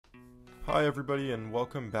Hi, everybody, and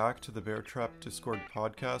welcome back to the Bear Trap Discord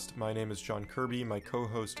podcast. My name is John Kirby. My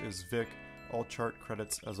co-host is Vic. All chart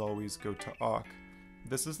credits, as always, go to Auk.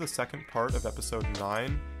 This is the second part of episode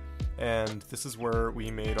 9, and this is where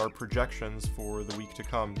we made our projections for the week to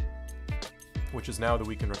come, which is now the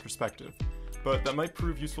week in retrospective. But that might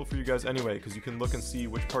prove useful for you guys anyway, because you can look and see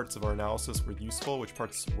which parts of our analysis were useful, which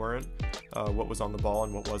parts weren't, what was on the ball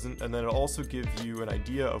and what wasn't, and then it'll also give you an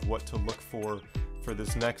idea of what to look for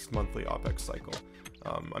this next monthly OPEX cycle.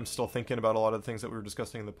 I'm still thinking about a lot of the things that we were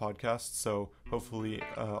discussing in the podcast, so hopefully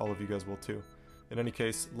all of you guys will too. In any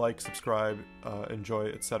case, like, subscribe, enjoy,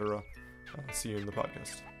 etc. See you in the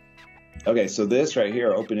podcast. Okay, so this right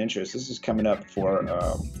here, open interest, this is coming up for,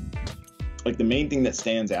 like the main thing that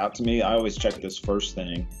stands out to me, I always check this first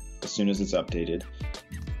thing as soon as it's updated.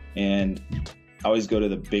 And I always go to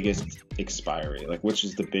the biggest expiry, like which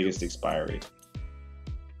is the biggest expiry.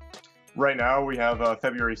 Right now we have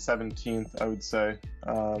February 17th, I would say.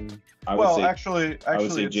 I would say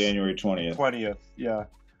actually January 20th. 20th, yeah.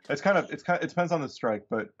 It depends on the strike,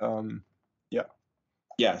 but yeah.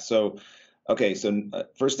 Yeah, so okay, so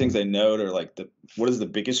first things I note are like what is the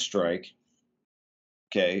biggest strike?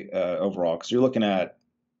 Okay, overall, because you're looking at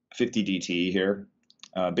 50 DT here,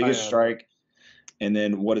 biggest strike, and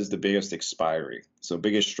then what is the biggest expiry? So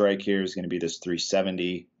biggest strike here is going to be this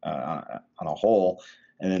 370 on a whole.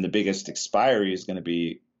 And then the biggest expiry is going to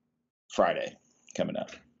be Friday coming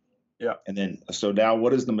up. Yeah. And then, so now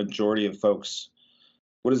what is the majority of folks,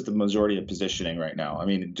 what is the majority of positioning right now? I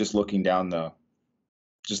mean, just looking at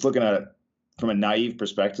it from a naive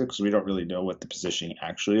perspective, because we don't really know what the positioning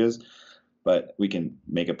actually is, but we can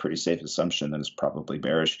make a pretty safe assumption that it's probably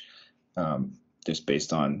bearish, just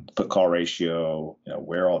based on put call ratio,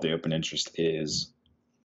 where all the open interest is.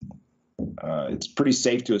 It's pretty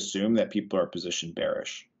safe to assume that people are positioned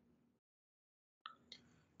bearish.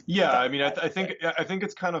 Yeah, I mean, I think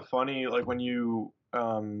it's kind of funny, like when you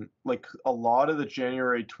like a lot of the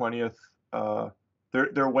January 20th,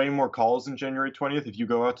 there are way more calls in January 20th. If you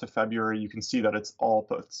go out to February, you can see that it's all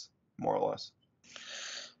puts, more or less.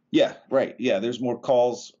 Yeah, right. Yeah, there's more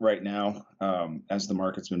calls right now. As the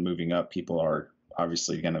market's been moving up, people are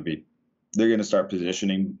obviously they're going to start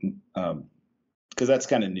positioning. Because that's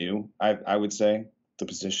kind of new, I would say, the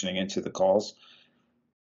positioning into the calls.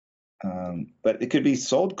 But it could be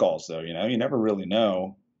sold calls, though. You never really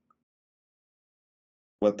know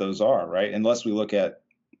what those are, right? Unless we look at,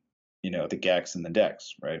 the GEX and the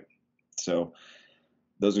DEX, right? So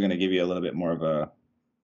those are going to give you a little bit more of a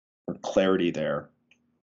clarity there.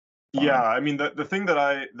 Yeah, I mean, the thing that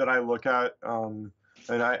I look at, and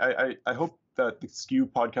I hope that the Skew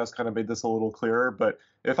podcast kind of made this a little clearer, but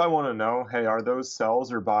if I want to know, hey, are those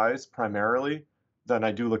sells or buys primarily, then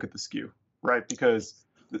I do look at the Skew, right? Because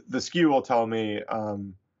the Skew will tell me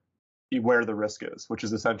where the risk is, which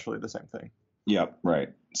is essentially the same thing. Yep, right.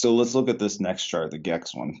 So let's look at this next chart, the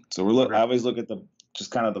GEX one. So I always look at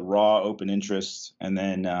just kind of the raw open interest, and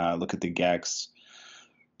then look at the GEX.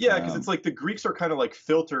 Yeah, because it's like the Greeks are kind of like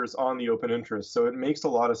filters on the open interest, so it makes a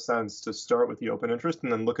lot of sense to start with the open interest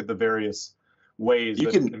and then look at the various ways it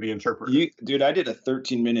can be interpreted. Dude, I did a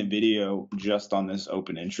 13-minute video just on this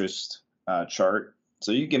open interest chart,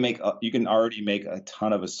 so you can already make a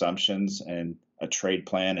ton of assumptions and a trade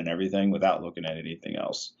plan and everything without looking at anything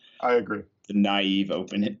else. I agree. The naive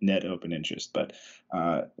net open interest, but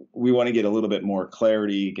we want to get a little bit more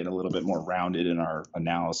clarity, get a little bit more rounded in our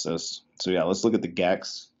analysis. So yeah, let's look at the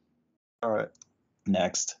GEX. All right.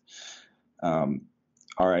 Next. All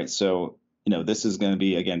right. So, this is going to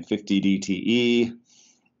be, again, 50 DTE,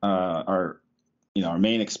 our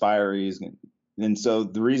main expiries. And so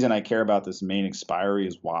the reason I care about this main expiry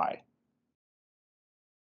is why?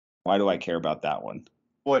 Why do I care about that one?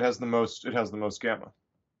 Well, it has the most gamma. It has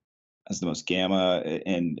the most gamma,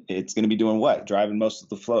 and it's going to be doing what? Driving most of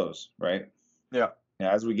the flows, right? Yeah.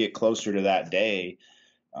 As we get closer to that day,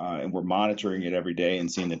 and we're monitoring it every day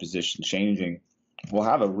and seeing the position changing, we'll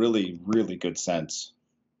have a really, really good sense,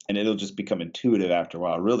 and it'll just become intuitive after a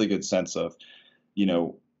while, a really good sense of,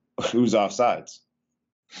 who's offsides.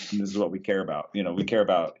 And this is what we care about. We care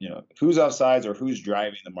about, who's offsides or who's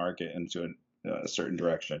driving the market into a certain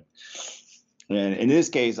direction. And in this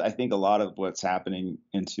case, I think a lot of what's happening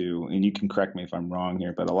and you can correct me if I'm wrong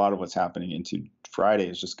here, but a lot of what's happening into Friday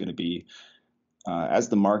is just going to be, as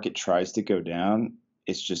the market tries to go down,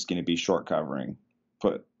 it's just going to be short covering,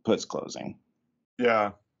 puts closing.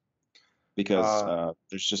 Yeah. Because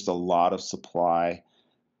there's just a lot of supply.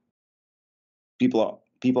 People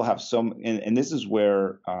have and this is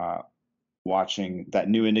where watching that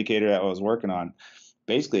new indicator that I was working on,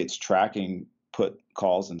 basically it's tracking put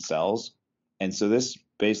calls and sells. And so this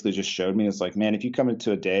basically just showed me is like, man, if you come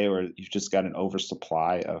into a day where you've just got an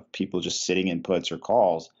oversupply of people just sitting in puts or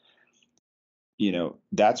calls,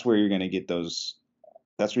 that's where you're going to get those.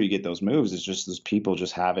 That's where you get those moves, is just those people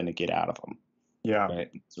just having to get out of them. Yeah.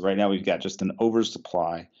 Right. So right now we've got just an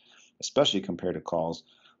oversupply, especially compared to calls.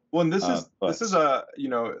 Well, and this is a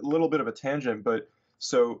little bit of a tangent, but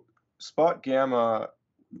so Spot Gamma,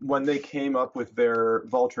 when they came up with their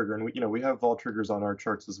vol trigger, and we have vol triggers on our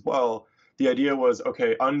charts as well. The idea was,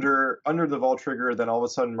 okay, under the vol trigger, then all of a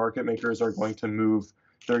sudden market makers are going to move.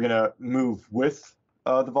 They're going to move with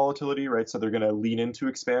the volatility, right? So they're going to lean into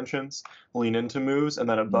expansions, lean into moves, and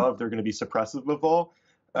then above they're going to be suppressive of vol.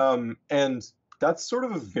 And that's sort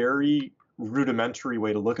of a very rudimentary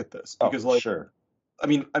way to look at this, because sure. I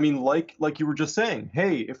mean, like you were just saying,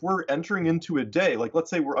 hey, if we're entering into a day, like let's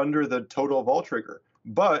say we're under the total vol trigger,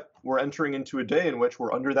 but we're entering into a day in which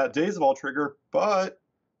we're under that day's vol trigger, but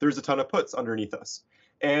there's a ton of puts underneath us,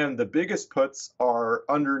 and the biggest puts are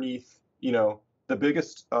underneath, the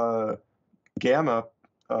biggest gamma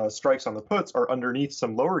strikes on the puts are underneath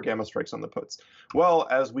some lower gamma strikes on the puts. Well,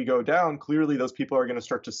 as we go down, clearly those people are going to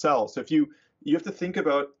start to sell. So if you have to think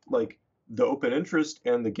about like the open interest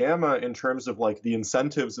and the gamma in terms of like the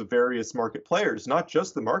incentives of various market players, not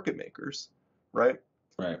just the market makers, right?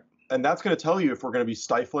 Right. And that's going to tell you if we're going to be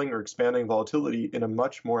stifling or expanding volatility in a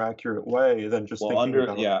much more accurate way than just under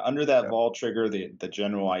that vol trigger, the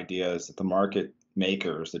general idea is that the market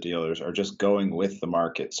makers, the dealers, are just going with the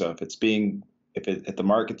market. So if the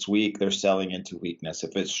market's weak, they're selling into weakness.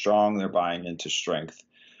 If it's strong, they're buying into strength.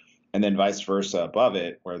 And then vice versa above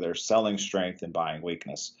it, where they're selling strength and buying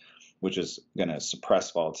weakness, which is going to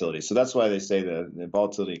suppress volatility. So that's why they say the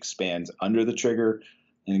volatility expands under the trigger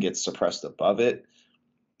and gets suppressed above it.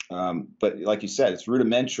 But like you said, it's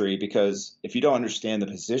rudimentary, because if you don't understand the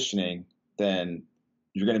positioning, then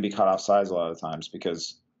you're going to be caught off sides a lot of times,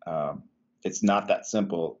 because it's not that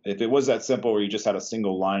simple. If it was that simple, where you just had a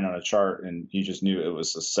single line on a chart and you just knew it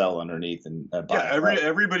was a sell underneath and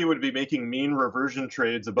everybody would be making mean reversion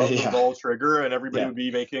trades above the vol trigger, and everybody would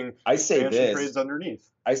be making expansion trades underneath.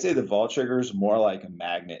 I say the vol trigger is more like a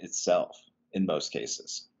magnet itself in most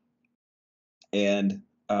cases, and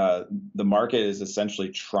the market is essentially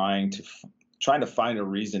trying to find a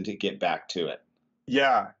reason to get back to it.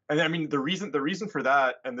 Yeah, and I mean the reason for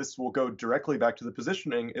that, and this will go directly back to the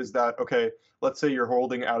positioning, is that, okay, let's say you're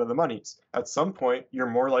holding out of the monies. At some point, you're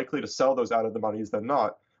more likely to sell those out of the monies than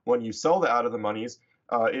not. When you sell the out of the monies,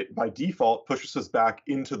 it by default pushes us back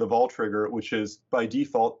into the vol trigger, which is by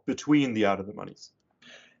default between the out of the monies.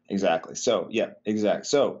 Exactly. So exactly.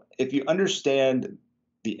 So if you understand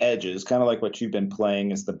the edges, kind of like what you've been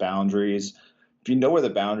playing as the boundaries. If you know where the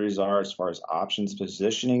boundaries are as far as options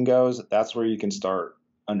positioning goes, that's where you can start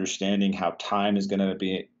understanding how time is going to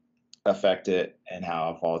be affected and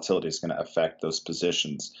how volatility is going to affect those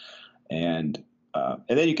positions. And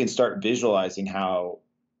then you can start visualizing how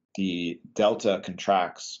the delta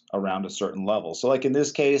contracts around a certain level. So like in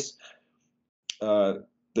this case, the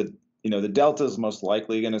delta is most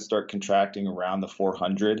likely going to start contracting around the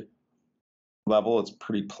 400 level. It's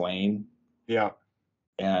pretty plain. Yeah.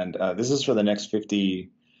 And this is for the next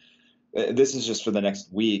 50. This is just for the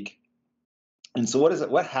next week. And so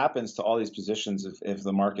what happens to all these positions if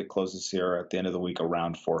the market closes here at the end of the week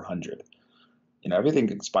around 400? Everything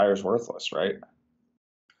expires worthless, right?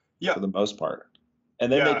 Yeah. For the most part.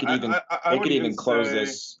 And then they could even close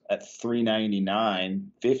this at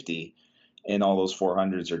 399.50, and all those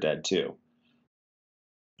 400s are dead too.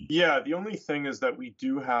 Yeah, the only thing is that we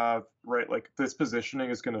do have, right, like this positioning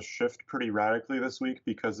is going to shift pretty radically this week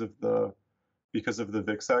because of the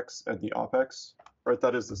VIXX and the OPEX, right?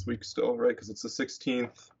 That is this week still, right? Because it's the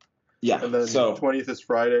 16th. Yeah. And then the 20th is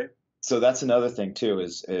Friday. So that's another thing too,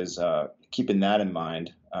 is keeping that in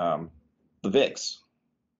mind. The VIX,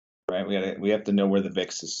 right? We have to know where the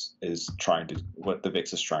VIX what the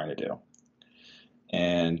VIX is trying to do.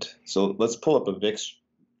 And so let's pull up a VIX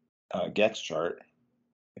GEX chart.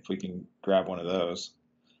 If we can grab one of those.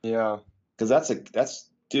 Yeah. Because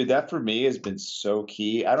that for me has been so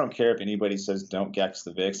key. I don't care if anybody says don't GEX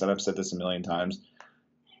the VIX. I've said this a million times.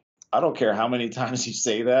 I don't care how many times you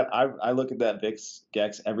say that. I look at that VIX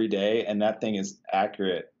GEX every day, and that thing is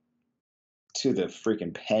accurate to the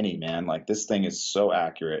freaking penny, man. Like, this thing is so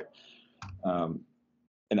accurate. And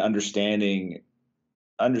understanding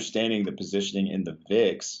the positioning in the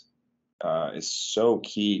VIX is so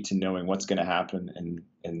key to knowing what's going to happen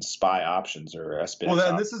in SPY options or SPX. Well,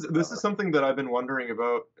 and this is something that I've been wondering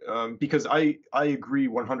about, because I agree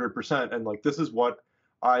 100%, and like this is what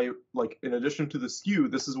I like. In addition to the skew,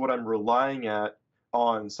 this is what I'm relying at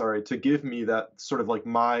on, sorry, to give me that sort of like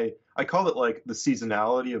I call it like the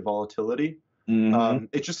seasonality of volatility. Hmm.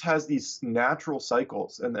 It just has these natural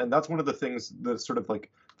cycles, and that's one of the things, the sort of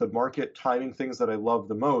like the market timing things that I love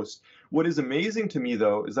the most. What is amazing to me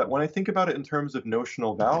though is that when I think about it in terms of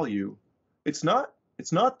notional value, it's not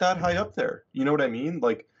that high up there. You know what I mean?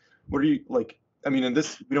 Like, what are you like? I mean, in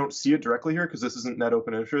this we don't see it directly here because this isn't net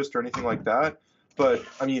open interest or anything like that. But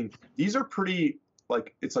I mean, these are pretty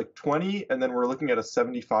like it's like 20, and then we're looking at a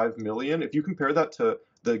 75 million. If you compare that to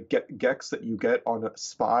the GEX that you get on a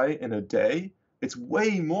SPY in a day, it's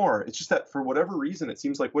way more. It's just that for whatever reason, it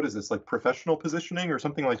seems like, what is this, like professional positioning or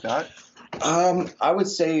something like that? I would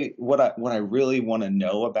say what I really want to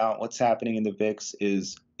know about what's happening in the VIX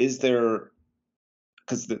is there,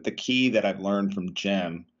 because the key that I've learned from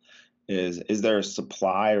Gem is there a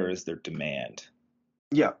supply or is there demand?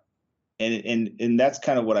 Yeah, And that's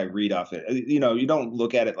kind of what I read off it. You don't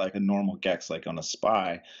look at it like a normal GEX like on a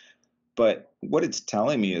SPY, but what it's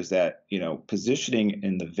telling me is that, positioning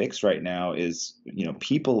in the VIX right now is,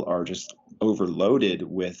 people are just overloaded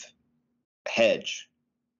with hedges.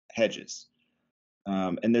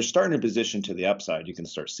 And they're starting to position to the upside. You can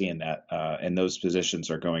start seeing that. And those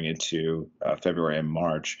positions are going into February and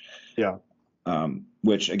March, yeah.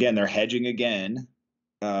 which again, they're hedging again,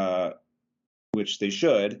 which they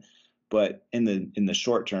should. But in the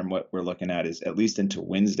short term, what we're looking at is at least into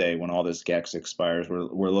Wednesday, when all this GEX expires,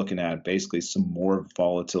 we're looking at basically some more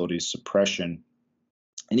volatility suppression.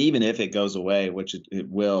 And even if it goes away, which it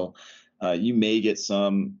will, you may get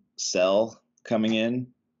some sell coming in,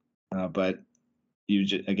 but you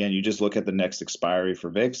just look at the next expiry for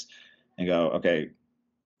VIX and go, okay,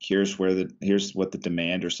 here's what the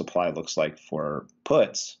demand or supply looks like for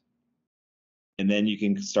puts, and then you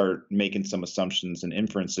can start making some assumptions and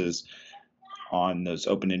inferences on those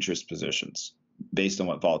open interest positions based on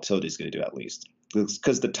what volatility is going to do, at least.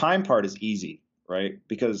 Because the time part is easy, right?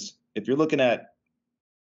 Because if you're looking at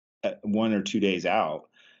 1 or 2 days out,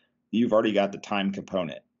 you've already got the time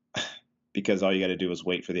component because all you got to do is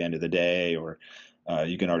wait for the end of the day, or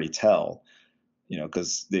you can already tell,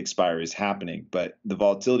 because the expiry is happening. But the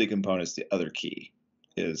volatility component is the other key.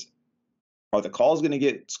 Are the calls going to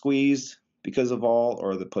get squeezed because of vol,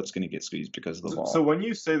 or are the puts going to get squeezed because of the vol? So when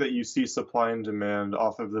you say that you see supply and demand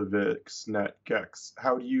off of the VIX net GEX,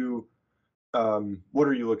 how do you, what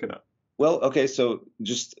are you looking at? Well, okay, so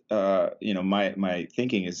just my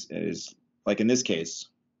thinking is like in this case,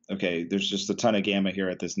 okay, there's just a ton of gamma here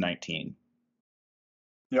at this 19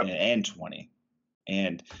 Yep. and 20,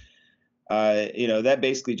 and that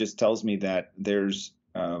basically just tells me that there's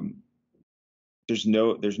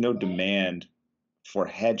no demand for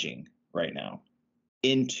hedging right now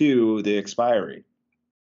into the expiry.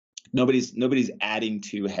 Nobody's adding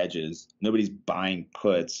to hedges. Nobody's buying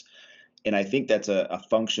puts. And I think that's a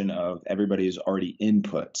function of everybody is already in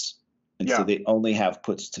puts. And so they only have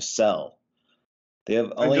puts to sell. They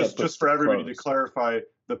have only and have puts just for everybody close. to clarify,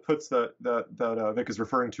 the puts that Vic is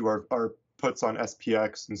referring to are puts on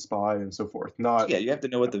SPX and SPY and so forth. Not Yeah, you have to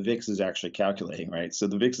know what the VIX is actually calculating, right? So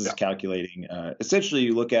the VIX is calculating, essentially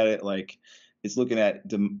you look at it like it's looking at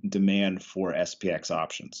demand for SPX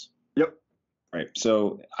options. Yep. Right.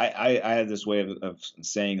 So I had this way of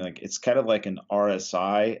saying, like, it's kind of like an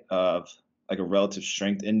RSI of like a relative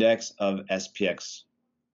strength index of SPX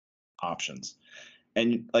options.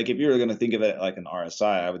 And like if you're going to think of it like an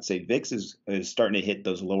RSI, I would say VIX is starting to hit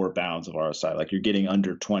those lower bounds of RSI. Like you're getting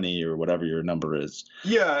under 20 or whatever your number is.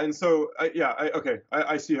 Yeah, and so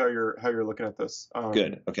I see how you're looking at this.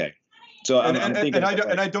 Good. Okay. So I'm thinking,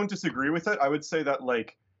 and I don't disagree with it. I would say that,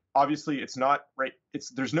 like, obviously it's not right.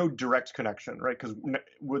 There's no direct connection, right? Because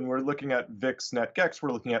when we're looking at VIX net GEX,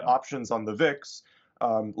 we're looking at options on the VIX.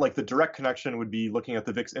 Like the direct connection would be looking at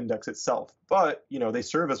the VIX index itself, but they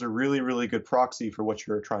serve as a really, really good proxy for what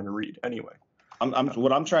you're trying to read anyway.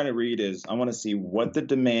 What I'm trying to read is I want to see what the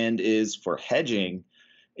demand is for hedging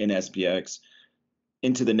in SPX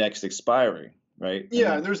into the next expiry, right?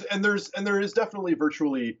 Yeah, and there is definitely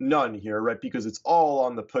virtually none here, right? Because it's all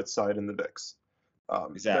on the put side in the VIX.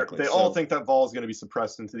 Exactly. They all think that vol is going to be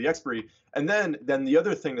suppressed into the expiry. And then the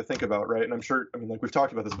other thing to think about, right? And I'm sure, I mean, like we've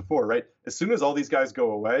talked about this before, right? As soon as all these guys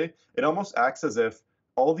go away, it almost acts as if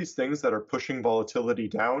all these things that are pushing volatility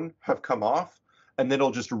down have come off, and then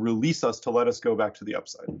it'll just release us to let us go back to the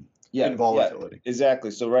upside in volatility. Yeah,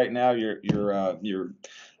 exactly. So right now you're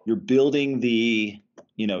building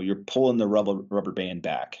you're pulling the rubber band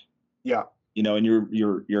back. Yeah. And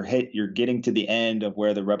you're getting to the end of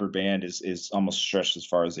where the rubber band is almost stretched as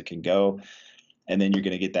far as it can go, and then you're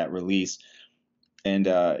going to get that release. And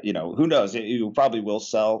who knows? You probably will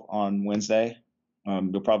sell on Wednesday,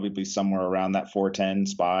 You'll probably be somewhere around that 410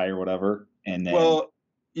 SPY or whatever. And then, Well,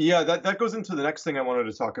 yeah, that goes into the next thing I wanted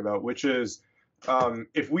to talk about, which is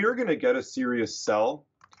if we are going to get a serious sell,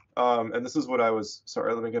 and this is what I was,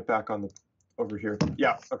 sorry, let me get back on the over here.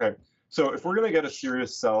 Yeah, okay. So if we're going to get a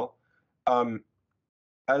serious sell,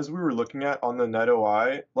 as we were looking at on the net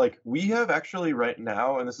OI, like we have actually right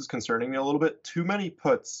now, and this is concerning me a little bit, too many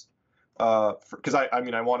puts, because I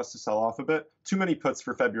mean I want us to sell off a bit, too many puts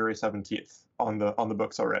for February 17th on the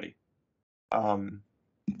books already.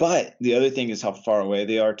 but the other thing is how far away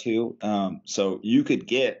they are too. So you could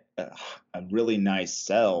get a really nice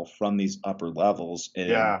sell from these upper levels,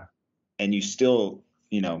 and you still,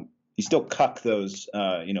 cuck those,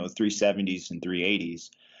 370s and 380s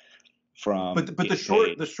from. But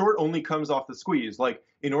the short only comes off the squeeze. Like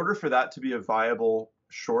in order for that to be a viable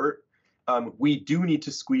short, we do need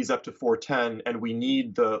to squeeze up to 410, and we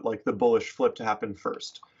need the bullish flip to happen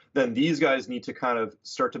first. Then these guys need to kind of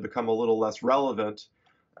start to become a little less relevant.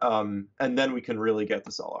 And then we can really get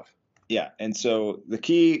the sell-off. Yeah, and so the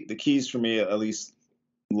keys for me, at least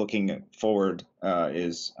looking forward,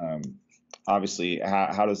 is obviously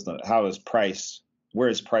where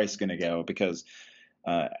is price going to go? Because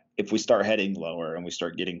if we start heading lower and we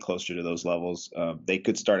start getting closer to those levels, they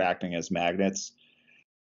could start acting as magnets.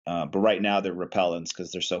 But right now they're repellents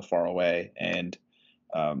because they're so far away. And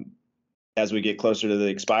as we get closer to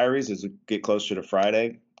the expiries, as we get closer to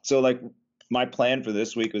Friday, so like. My plan for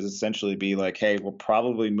this week was essentially be like, hey, we'll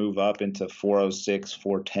probably move up into 406,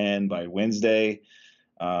 410 by Wednesday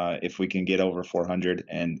if we can get over 400.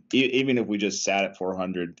 And even if we just sat at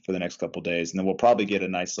 400 for the next couple of days, and then we'll probably get a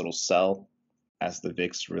nice little sell as the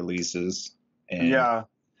VIX releases. And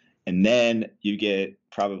then you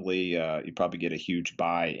probably get a huge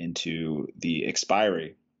buy into the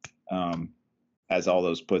expiry as all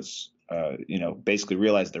those puts, basically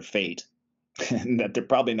realize their fate. And that they're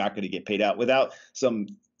probably not going to get paid out without some,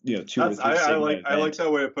 2 or 3. I like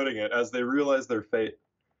that way of putting it, as they realize their fate.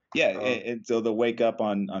 Yeah, and so they'll wake up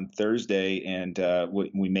on Thursday, and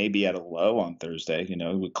we may be at a low on Thursday.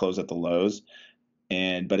 We close at the lows,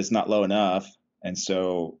 but it's not low enough, and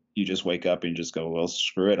so you just wake up and just go, well,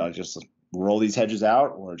 screw it, I'll just roll these hedges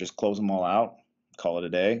out or just close them all out, call it a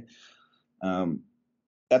day.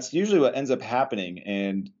 That's usually what ends up happening,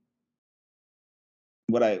 and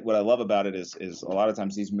what I love about it is a lot of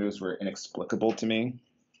times these moves were inexplicable to me,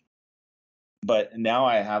 but now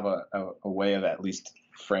I have a way of at least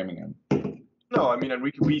framing them. No, I mean, and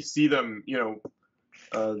we see them.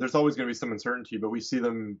 There's always going to be some uncertainty, but we see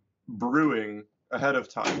them brewing ahead of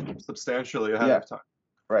time, substantially ahead of time.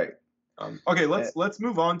 Right. Okay, let's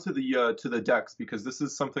move on to the DEX, because this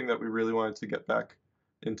is something that we really wanted to get back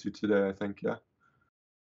into today, I think. Yeah.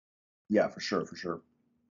 Yeah, for sure.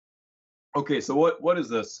 Okay, so what is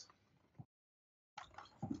this?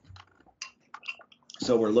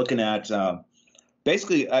 So we're looking at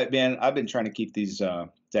basically, I've been trying to keep these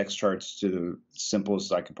DEX charts to the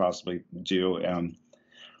simplest I could possibly do, and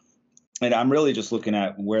I'm really just looking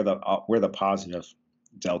at where the positive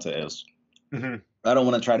delta is. Mm-hmm. I don't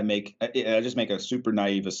want to try to I just make a super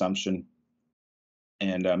naive assumption,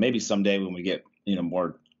 and maybe someday when we get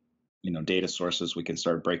more data sources, we can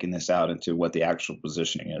start breaking this out into what the actual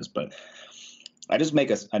positioning is. But I just make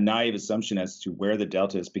a naive assumption as to where the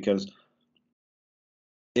delta is, because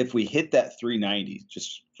if we hit that 390,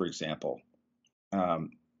 just for example,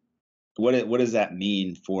 what does that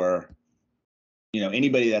mean for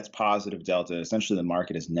anybody that's positive delta? Essentially, the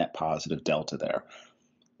market is net positive delta there.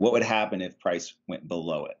 What would happen if price went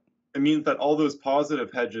below it? It means that all those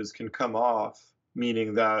positive hedges can come off,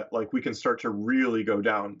 meaning that we can start to really go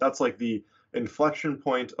down. That's like the inflection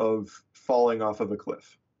point of falling off of a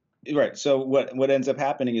cliff. Right. So what ends up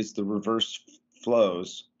happening is the reverse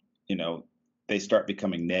flows, they start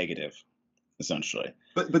becoming negative, essentially.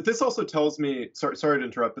 But this also tells me, sorry to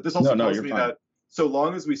interrupt, but this also tells me that so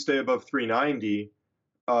long as we stay above 390,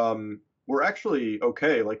 we're actually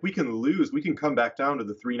okay. We can come back down to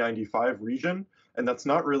the 395 region, and that's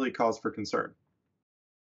not really cause for concern.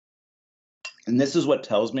 And this is what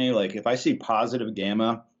tells me, if I see positive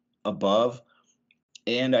gamma above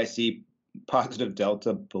and I see positive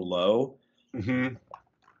delta below, mm-hmm.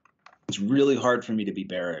 It's really hard for me to be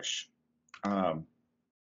bearish.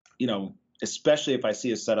 Especially if I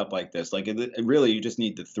see a setup like this. Really, you just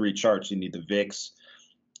need the 3 charts. You need the VIX,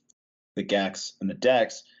 the GAX, and the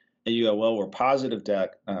DEX. And you go, well, we're positive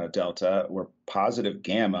delta, we're positive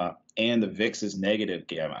gamma, and the VIX is negative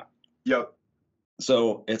gamma. Yep.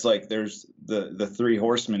 So it's there's the 3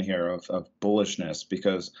 horsemen here of bullishness,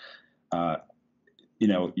 because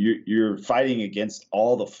you're fighting against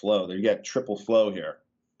all the flow. You got triple flow here.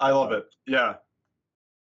 I love it. Yeah.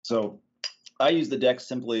 So I use the DEX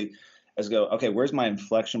simply as go, okay, where's my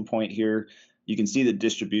inflection point here? You can see the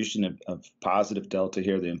distribution of positive delta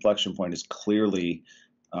here. The inflection point is clearly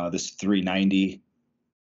this 390.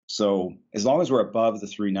 So as long as we're above the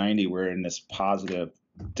 390, we're in this positive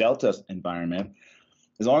delta environment.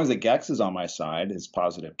 As long as the GEX is on my side, it's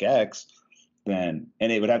positive GEX, then,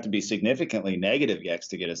 and it would have to be significantly negative GEX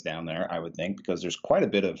to get us down there, I would think, because there's quite a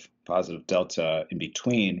bit of positive delta in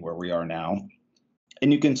between where we are now.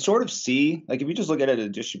 And you can sort of see, like if you just look at it as a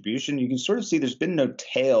distribution, you can sort of see there's been no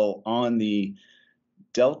tail on the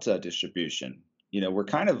delta distribution. We're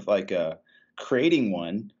kind of like creating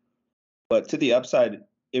one, but to the upside,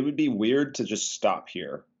 it would be weird to just stop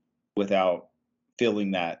here without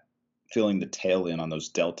feeling the tail in on those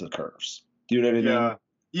delta curves. Do you know what I mean?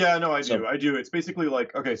 Yeah, no, I do. It's basically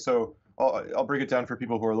like, okay, so I'll break it down for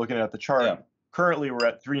people who are looking at the chart. Yeah. Currently, we're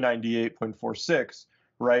at 398.46,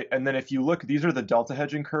 right? And then if you look, these are the delta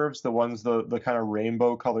hedging curves, the ones, the kind of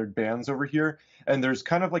rainbow colored bands over here. And there's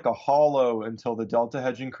kind of like a hollow until the delta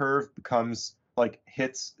hedging curve becomes like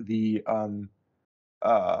hits the,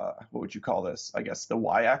 what would you call this? I guess the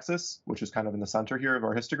y-axis, which is kind of in the center here of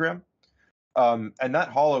our histogram. And that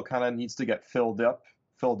hollow kind of needs to get filled up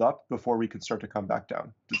before we can start to come back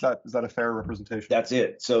down. Is that a fair representation? That's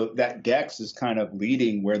it. So that GEX is kind of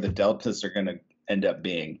leading where the deltas are going to end up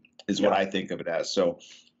being, is what I think of it as. So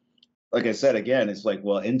like I said, again, it's like,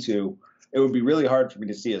 well, it would be really hard for me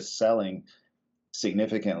to see us selling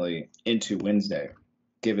significantly into Wednesday,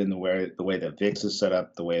 given the way the VIX is set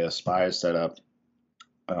up, the way the SPY is set up,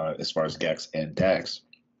 as far as GEX and DEX.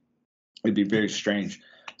 It'd be very strange.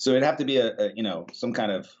 So it'd have to be some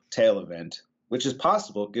kind of tail event, which is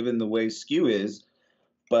possible given the way skew is,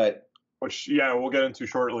 but which we'll get into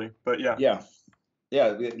shortly. But yeah.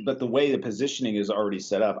 But the way the positioning is already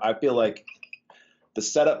set up, I feel like the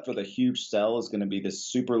setup for the huge sell is going to be this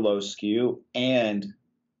super low skew and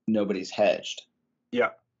nobody's hedged.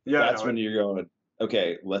 That's when you're going,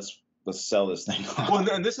 okay, let's sell this thing off. Well,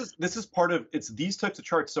 and this is part of it's these types of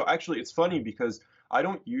charts. So actually, it's funny because I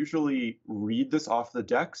don't usually read this off the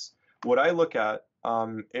DEX. What I look at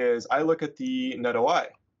is I look at the net OI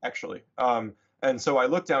actually, and so I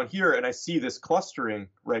look down here and I see this clustering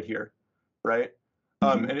right here, right?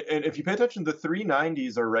 And if you pay attention, the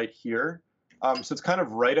 390s are right here, so it's kind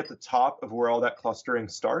of right at the top of where all that clustering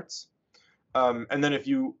starts. And then if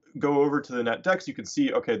you go over to the net DEX, you can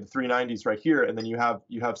see, okay, the 390s right here, and then you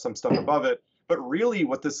have some stuff above it. But really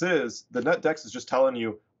what this is, the net DEX is just telling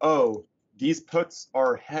you, oh, these puts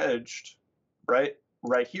are hedged right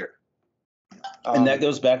here. And that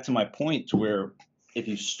goes back to my point to where if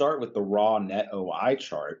you start with the raw net OI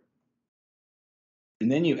chart,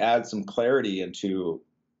 and then you add some clarity into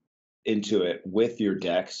it with your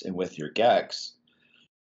DEX and with your GEX,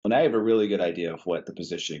 well, now you have a really good idea of what the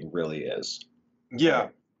positioning really is. Yeah.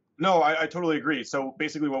 No, I totally agree. So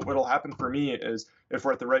basically what'll happen for me is if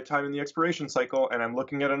we're at the right time in the expiration cycle and I'm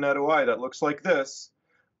looking at a net OI that looks like this,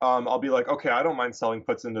 I'll be like, okay, I don't mind selling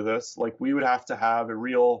puts into this. Like we would have to have a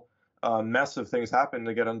real mess of things happen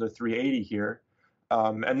to get under 380 here.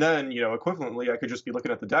 And then, equivalently, I could just be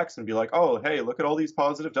looking at the DEX and be like, oh, hey, look at all these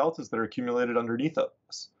positive deltas that are accumulated underneath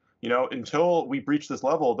us. Until we breach this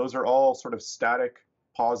level, those are all sort of static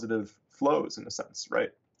positive flows in a sense, right?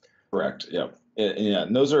 Correct. Yeah.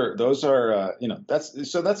 And those are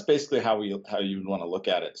that's basically how you would want to look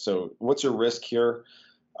at it. So what's your risk here?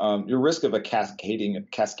 Your risk of a cascading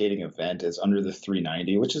event is under the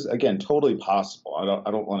 390, which is again totally possible.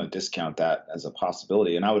 I don't want to discount that as a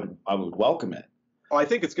possibility, and I would welcome it. Oh, I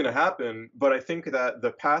think it's going to happen, but I think that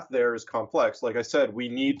the path there is complex. Like I said, we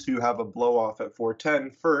need to have a blow off at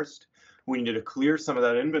 410 first. We need to clear some of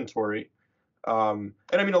that inventory. And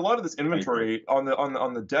I mean, a lot of this inventory on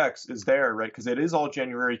the DEX is there, right? Because it is all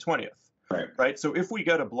January 20th. Right. So if we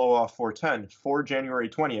get a blow off 410 for January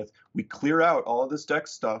 20th, we clear out all of this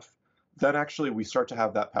DEX stuff, then actually we start to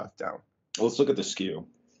have that path down. Well, let's look at the skew.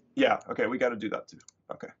 Yeah. Okay. We got to do that too.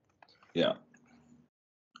 Okay. Yeah.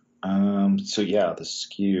 So yeah, the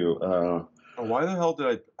skew. Why the hell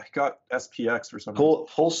did I got SPX for some reason?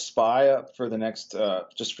 Pull SPY up for the next,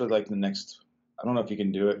 just for like the next. I don't know if you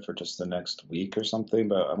can do it for just the next week or something,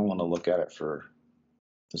 but I don't want to look at it for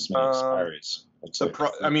this many expiries.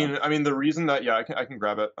 I mean, the reason that I can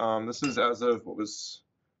grab it. This is as of today's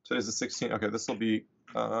the 16th. Okay, this will be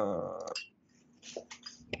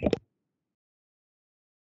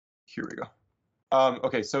here we go.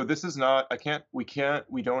 Okay, so this is not. We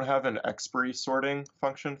don't have an expiry sorting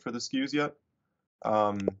function for the skews yet.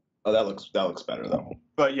 Oh, that looks better though.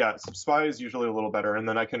 But yeah, SPY is usually a little better, and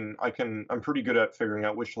then I'm pretty good at figuring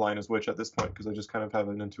out which line is which at this point because I just kind of have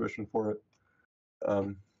an intuition for it.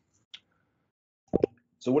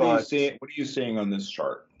 So what are you seeing? What are you seeing on this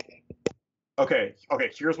chart? Okay,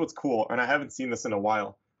 here's what's cool, and I haven't seen this in a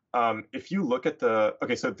while. If you look at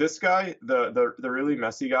so this guy, the really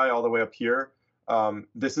messy guy all the way up here,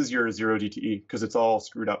 this is your 0 DTE because it's all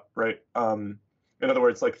screwed up, right? In other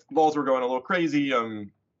words, like vols were going a little crazy.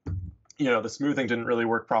 The smoothing didn't really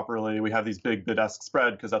work properly. We have these big bid-ask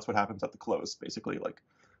spread because that's what happens at the close, basically. Like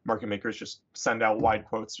market makers just send out wide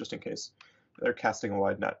quotes just in case they're casting a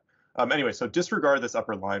wide net. Anyway, so disregard this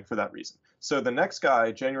upper line for that reason. So the next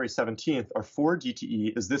guy, January 17th, our 4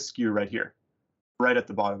 DTE is this skew right here, right at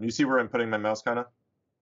the bottom. You see where I'm putting my mouse kind of?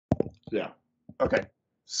 Yeah. Okay.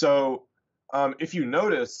 So if you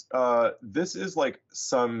notice, this is like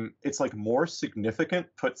it's like more significant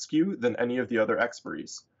put skew than any of the other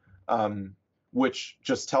expiries, which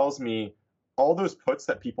just tells me all those puts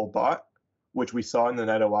that people bought, which we saw in the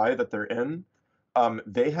net OI that they're in,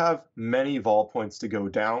 they have many vol points to go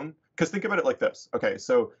down. Because think about it like this. Okay,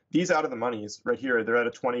 so these out of the monies right here, they're at a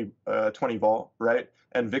 20 vol, right?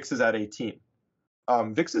 And VIX is at 18.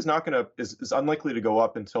 VIX is is unlikely to go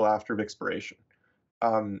up until after expiration.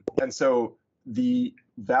 And so the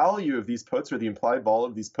value of these puts, or the implied vol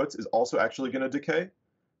of these puts, is also actually going to decay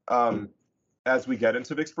as we get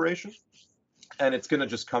into expiration, and it's going to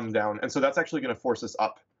just come down. And so that's actually going to force us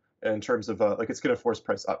up in terms of it's going to force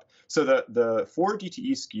price up. So the 4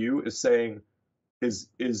 DTE skew is saying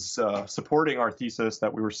is supporting our thesis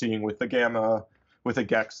that we were seeing with the gamma, with the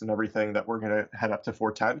GEX and everything, that we're going to head up to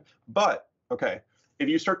 410. But okay, if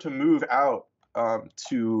you start to move out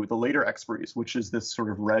to the later expiries, which is this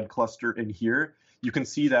sort of red cluster in here, you can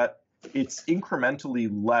see that it's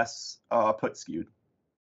incrementally less put skewed,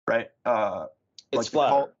 right? It's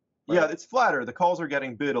flatter. Right? Yeah, it's flatter. The calls are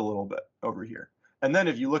getting bid a little bit over here. And then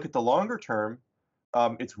if you look at the longer term,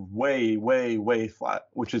 it's way, way, way flat,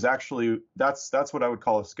 which is actually, that's what I would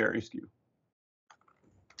call a scary skew.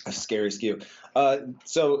 A scary skew.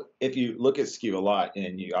 So if you look at skew a lot,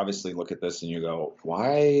 and you obviously look at this and you go,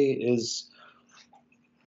 why is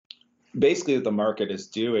basically what the market is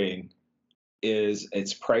doing is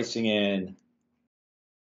it's pricing in,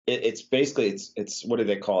 it's basically, it's what do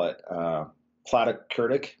they call it?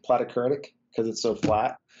 Platykurtic, because it's so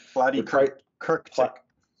flat. Platykurtic.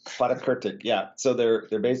 Platykurtic, yeah. So they're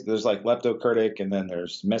basically, there's like leptokurtic, and then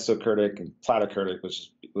there's mesokurtic and platykurtic, which is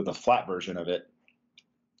with a flat version of it.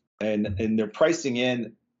 And they're pricing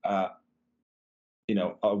in, a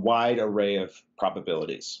wide array of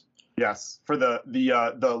probabilities. Yes, for the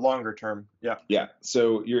longer term. Yeah. Yeah.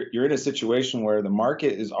 So you're in a situation where the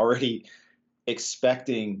market is already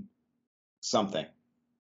expecting something.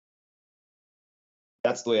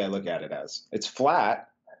 That's the way I look at it as. It's flat,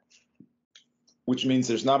 which means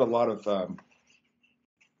there's not a lot of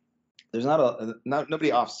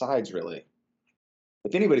nobody off sides really.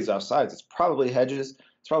 If anybody's off sides, it's probably hedges.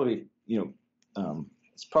 It's probably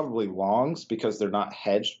it's probably longs because they're not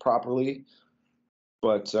hedged properly.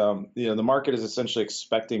 But the market is essentially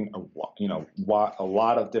expecting a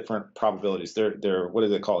lot of different probabilities. They're what do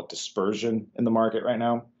they call it? Dispersion in the market right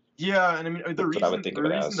now. Yeah, and I mean the reason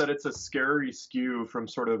that it's a scary skew from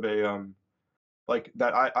sort of a like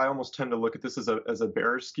that, I almost tend to look at this as a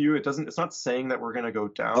bearish skew. It's not saying that we're going to go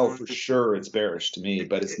down. Oh, for sure, it's bearish to me,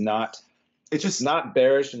 but it's not. It's just not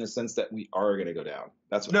bearish in the sense that we are going to go down.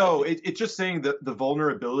 That's what. No, it's just saying that the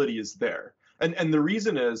vulnerability is there. And the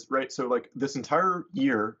reason is, right, so like this entire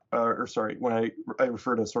year, when I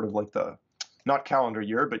refer to sort of like the, not calendar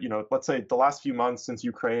year, but, let's say the last few months since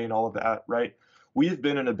Ukraine, all of that, right, we have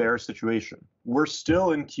been in a bearish situation. We're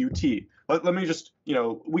still in QT. Let me just,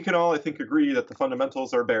 we can all, I think, agree that the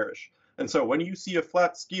fundamentals are bearish. And so when you see a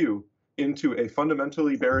flat skew into a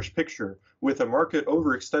fundamentally bearish picture with a market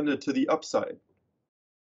overextended to the upside,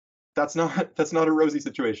 that's not a rosy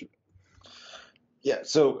situation. Yeah,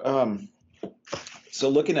 so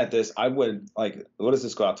looking at this, I would what does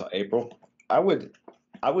this go out to April? I would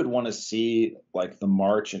want to see like the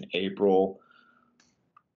March and April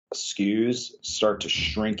skews start to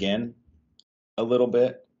shrink in a little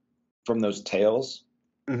bit from those tails,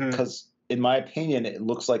 because in my opinion, it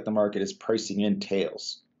looks like the market is pricing in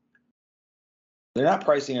tails. They're not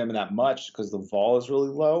pricing them that much because the vol is really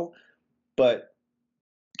low, but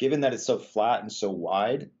given that it's so flat and so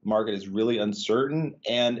wide, market is really uncertain,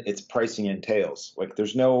 and it's pricing in tails. Like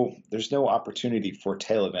there's no opportunity for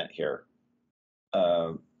tail event here.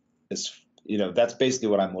 That's basically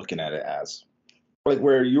what I'm looking at it as. Like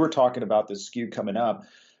where you were talking about the skew coming up,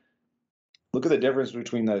 look at the difference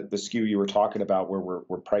between the skew you were talking about where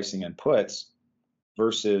we're pricing in puts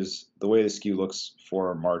versus the way the skew looks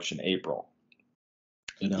for March and April.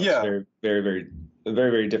 Yeah. It's very, very, very,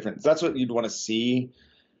 very, very different. That's what you'd want to see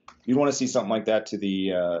you'd want to see something like that to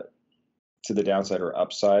the downside or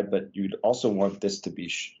upside, but you'd also want this to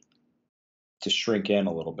be to shrink in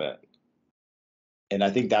a little bit. And I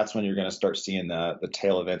think that's when you're going to start seeing the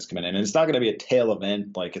tail events come in. And it's not going to be a tail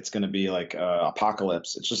event like it's going to be like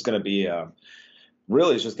apocalypse. It's just going to be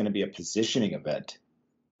really it's just going to be a positioning event.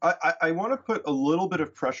 I want to put a little bit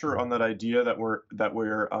of pressure on that idea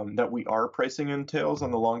that we are pricing in tails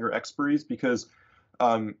on the longer expiries, because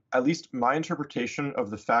at least my interpretation of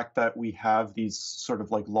the fact that we have these sort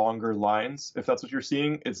of like longer lines, if that's what you're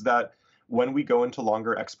seeing, is that when we go into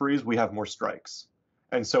longer expiries, we have more strikes.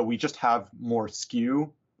 And so we just have more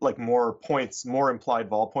skew, like more points, more implied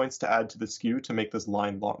vol points to add to the skew to make this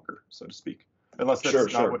line longer, so to speak. Unless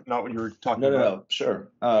that's not what you were talking about. No, sure.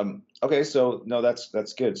 Okay, so no,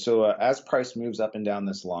 that's good. So as price moves up and down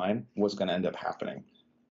this line, what's going to end up happening?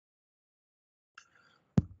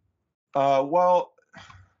 Well,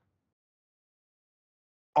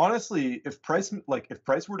 honestly, if price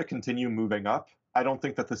were to continue moving up, I don't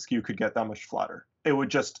think that the skew could get that much flatter. It would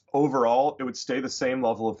just overall, it would stay the same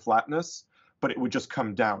level of flatness, but it would just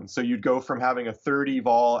come down. So you'd go from having a 30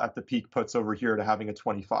 vol at the peak puts over here to having a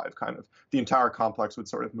 25 kind of. The entire complex would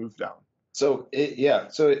sort of move down. So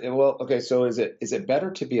okay. So is it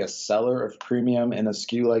better to be a seller of premium in a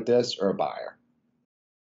skew like this or a buyer?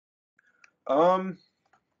 I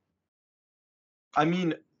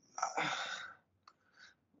mean,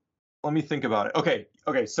 let me think about it. Okay.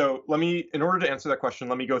 So in order to answer that question,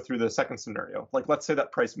 let me go through the second scenario. Like, let's say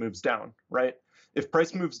that price moves down, right? If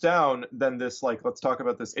price moves down, then this, like, let's talk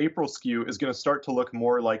about this April skew is going to start to look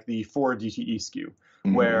more like the 4 DTE skew,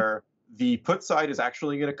 where the put side is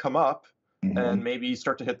actually going to come up and maybe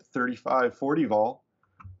start to hit the 35, 40 vol.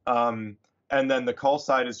 And then the call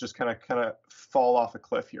side is just kind of fall off a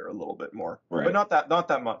cliff here a little bit more, right. But not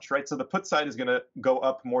that much, right? So the put side is going to go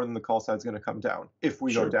up more than the call side is going to come down if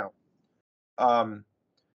we go down.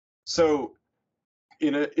 So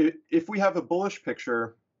if we have a bullish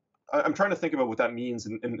picture, I'm trying to think about what that means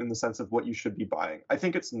in the sense of what you should be buying. I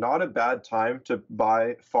think it's not a bad time to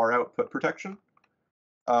buy far out put protection.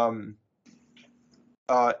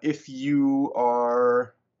 If you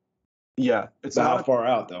are, it's not how far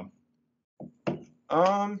out though.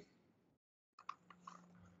 I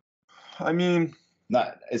mean,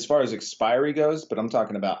 not as far as expiry goes, but I'm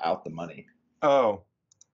talking about out the money. Oh.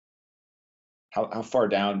 How far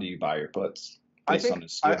down do you buy your puts? I think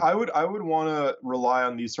I would want to rely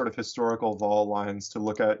on these sort of historical vol lines to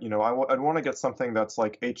look at. I'd want to get something that's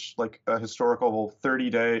like a historical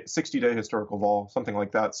 30-day, 60-day historical vol, something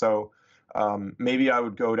like that. So maybe I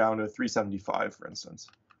would go down to 375, for instance,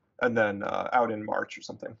 and then out in March or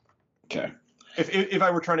something. Okay. If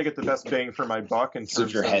I were trying to get the best bang for my buck in terms of,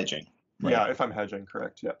 if you're hedging. Right. Yeah, if I'm hedging,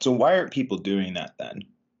 correct. Yeah. So why aren't people doing that then?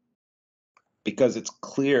 Because it's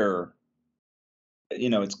clear.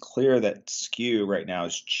 It's clear that skew right now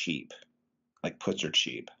is cheap. Like puts are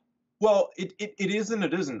cheap. Well, it is and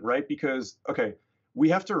it isn't, right? Because, okay, we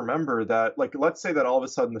have to remember that, like, let's say that all of a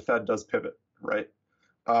sudden the Fed does pivot, right?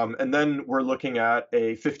 And then we're looking at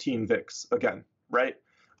a 15 VIX again, right?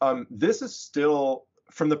 This is still,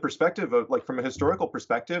 from the perspective of, like, from a historical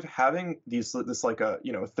perspective, having this like a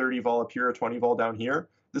 30 vol up here, a 20 vol down here,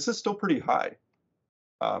 this is still pretty high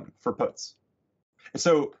for puts.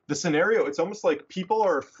 So the scenario, it's almost like people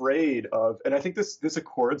are afraid of, and I think this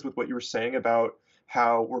accords with what you were saying about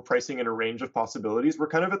how we're pricing in a range of possibilities. We're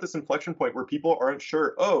kind of at this inflection point where people aren't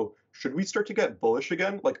sure, should we start to get bullish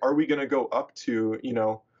again? Like, are we going to go up to,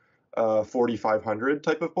 4,500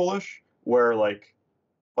 type of bullish, where like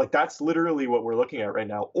that's literally what we're looking at right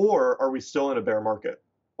now? Or are we still in a bear market?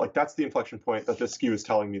 Like, that's the inflection point that this skew is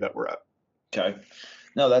telling me that we're at. Okay.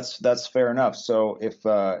 No, that's fair enough. So if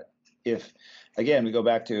again, we go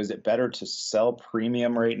back to, is it better to sell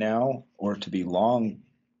premium right now or to be long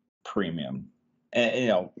premium?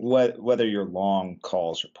 And, whether you're long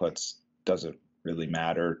calls or puts doesn't really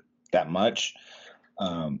matter that much.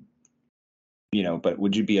 But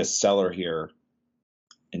would you be a seller here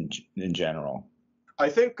in general? I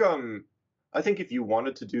think if you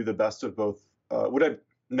wanted to do the best of both, would I?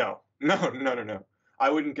 No. I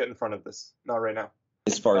wouldn't get in front of this. Not right now.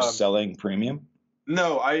 As far as selling premium?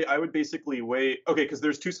 No, I would basically wait. Okay, because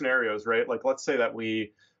there's two scenarios, right? Like, let's say that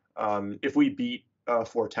if we beat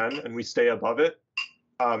 410 and we stay above it,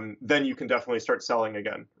 then you can definitely start selling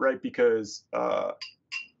again, right? Because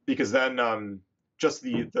then just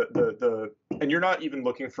the and you're not even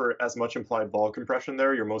looking for as much implied vol compression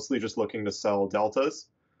there. You're mostly just looking to sell deltas.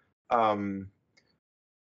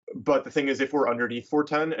 But the thing is, if we're underneath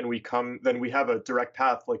 410 and we come, then we have a direct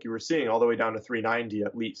path, like you were seeing, all the way down to 390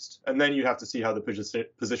 at least. And then you have to see how the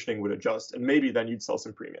positioning would adjust. And maybe then you'd sell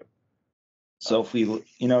some premium. So if we,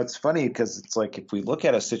 it's funny because it's like if we look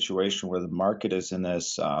at a situation where the market is in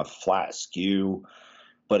this flat skew,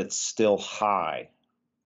 but it's still high,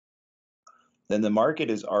 then the market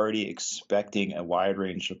is already expecting a wide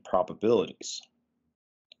range of probabilities.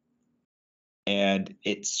 And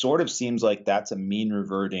it sort of seems like that's a mean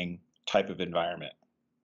reverting type of environment.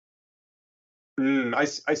 I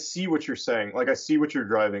see what you're saying. Like, I see what you're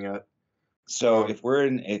driving at. So if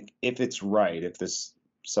it's right, if this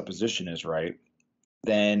supposition is right,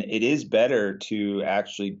 then it is better to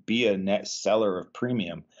actually be a net seller of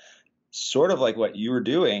premium. Sort of like what you were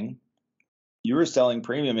doing. You were selling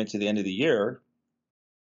premium into the end of the year,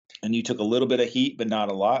 and you took a little bit of heat, but not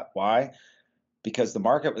a lot. Why? Because the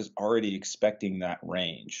market was already expecting that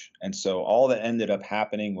range. And so all that ended up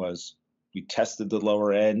happening was we tested the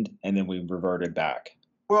lower end and then we reverted back.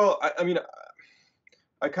 Well, I mean,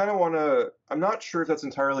 I kind of want to, I'm not sure if that's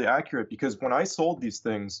entirely accurate, because when I sold these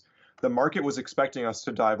things, the market was expecting us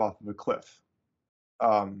to dive off of a cliff.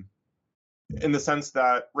 In the sense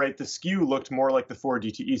that, right, the skew looked more like the 4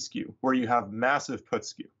 DTE skew, where you have massive put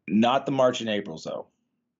skew. Not the March and Aprils, though.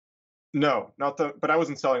 No, but I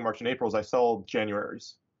wasn't selling March and Aprils. I sold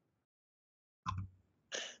Januaries.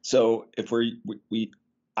 So if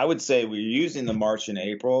I would say we're using the March and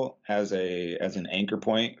April as an anchor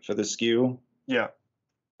point for the skew. Yeah.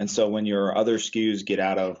 And so when your other skews get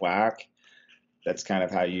out of whack, that's kind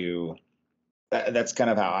of how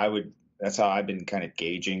that's how I've been kind of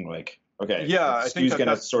gauging, like, okay, yeah, I think skew's going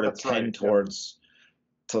to sort of tend right, towards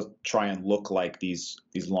to try and look like these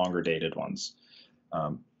longer dated ones.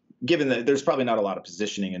 Given that there's probably not a lot of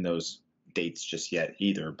positioning in those dates just yet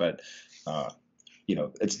either, but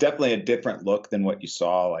it's definitely a different look than what you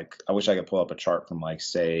saw. Like, I wish I could pull up a chart from, like,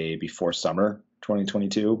 say, before summer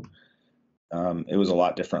 2022. It was a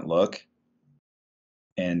lot different look.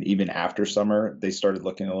 And even after summer, they started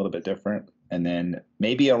looking a little bit different. And then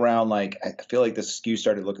maybe around, like, I feel like the skew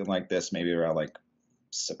started looking like this maybe around like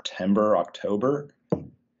September, October.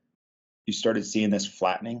 You started seeing this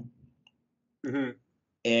flattening. Mm-hmm.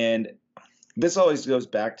 And this always goes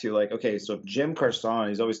back to, like, okay, so Jim Carson,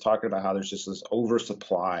 he's always talking about how there's just this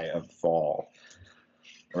oversupply of vol,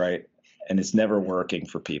 right? And it's never working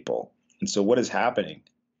for people. And so what is happening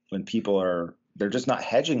when they're just not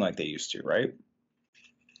hedging like they used to, right?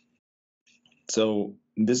 So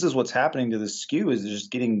this is what's happening to the skew, is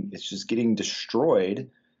it's just getting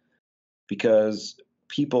destroyed because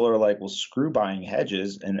people are like, well, screw buying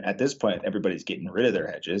hedges. And at this point, everybody's getting rid of their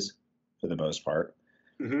hedges for the most part.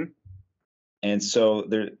 Mm-hmm. And so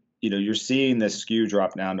you're seeing this skew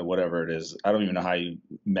drop down to whatever it is. I don't even know how you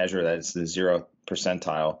measure that. It's the 0th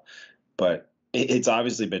percentile, but it's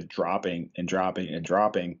obviously been dropping and dropping and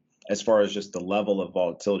dropping as far as just the level of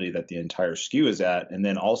volatility that the entire skew is at. And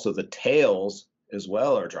then also the tails as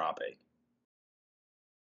well are dropping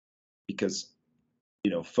because,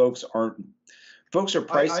 folks are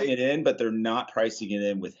pricing it in, but they're not pricing it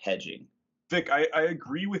in with hedging. Vic, I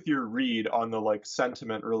agree with your read on the, like,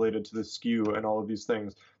 sentiment related to the skew and all of these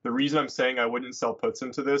things. The reason I'm saying I wouldn't sell puts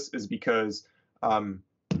into this is because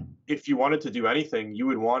if you wanted to do anything, you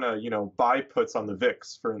would want to, buy puts on the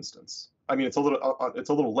VIX, for instance. I mean, it's a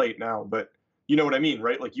little late now, but you know what I mean,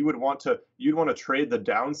 right? Like, you'd want to trade the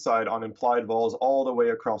downside on implied vols all the way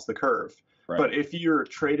across the curve. Right. But if you're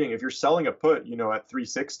selling a put, at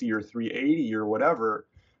 360 or 380 or whatever,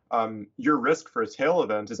 your risk for a tail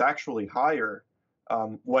event is actually higher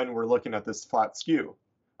when we're looking at this flat skew,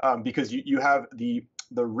 because you have the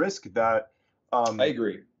risk that I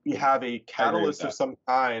agree. We have a catalyst of some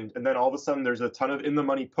kind, and then all of a sudden there's a ton of in the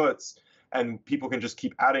money puts, and people can just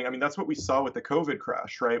keep adding. I mean, that's what we saw with the COVID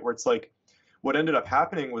crash, right? Where it's like, what ended up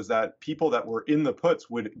happening was that people that were in the puts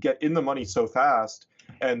would get in the money so fast,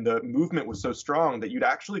 and the movement was so strong that you'd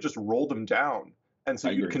actually just roll them down. And so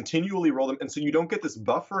you continually roll them. And so you don't get this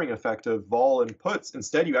buffering effect of vol and puts.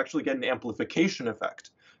 Instead, you actually get an amplification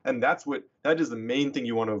effect. And that is the main thing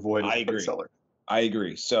you want to avoid as a put seller. I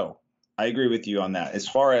agree. So I agree with you on that. As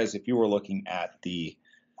far as if you were looking at the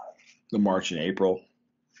March and April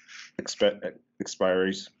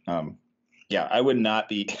expiries, I would not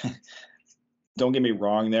be, don't get me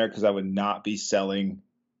wrong there, because I would not be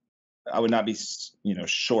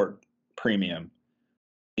short premium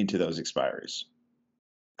into those expiries.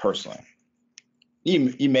 Personally,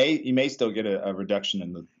 you may still get a reduction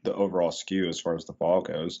in the overall skew as far as the fall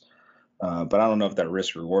goes, but I don't know if that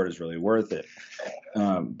risk reward is really worth it.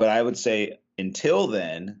 But I would say until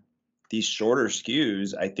then, these shorter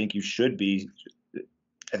skews, I think you should be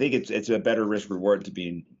I think it's a better risk reward to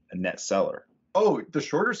be a net seller. Oh, the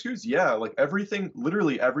shorter skews, yeah, like everything,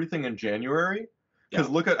 literally everything in January. Yeah. Because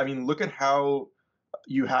look at how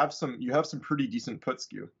you have some pretty decent put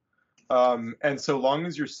skew. And so long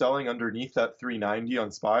as you're selling underneath that 390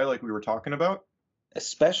 on SPY, like we were talking about.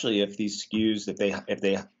 Especially if these skews,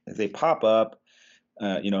 if they pop up,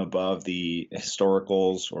 above the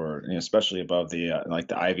historicals, or especially above the like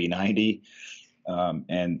the IV90,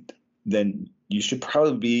 and then you should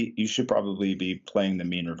probably be playing the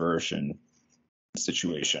mean reversion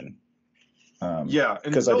situation. Yeah,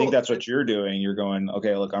 Because I think that's what you're doing. You're going,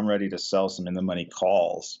 okay, look, I'm ready to sell some in the money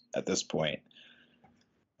calls at this point.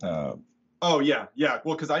 Oh yeah, yeah.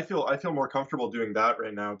 Well, because I feel more comfortable doing that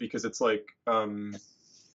right now because it's like, I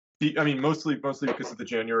mean, mostly because of the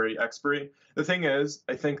January expiry. The thing is,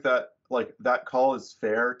 I think that like that call is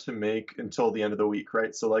fair to make until the end of the week,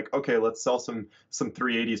 right? So like, okay, let's sell some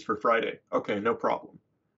 380s for Friday. Okay, no problem.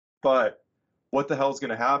 But what the hell is going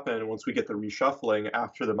to happen once we get the reshuffling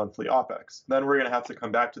after the monthly OPEX? Then we're going to have to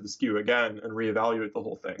come back to the skew again and reevaluate the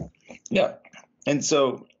whole thing. Yeah, and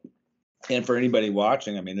so. And for anybody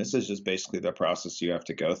watching, I mean, this is just basically the process you have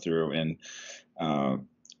to go through. And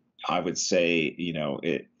I would say,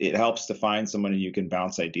 it helps to find someone you can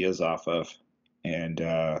bounce ideas off of and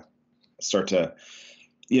start to,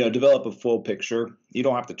 develop a full picture. You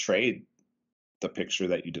don't have to trade the picture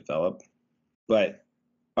that you develop, but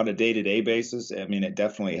on a day-to-day basis, I mean, it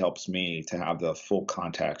definitely helps me to have the full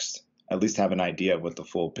context, at least have an idea of what the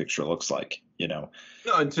full picture looks like, No,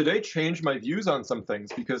 and today changed my views on some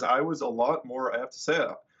things because I was a lot more, I have to say,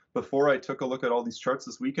 before I took a look at all these charts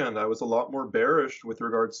this weekend, I was a lot more bearish with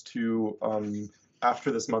regards to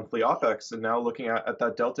after this monthly OPEX. And now looking at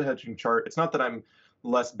that delta hedging chart, it's not that I'm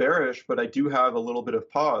less bearish, but I do have a little bit of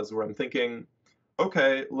pause where I'm thinking,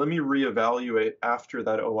 okay, let me reevaluate after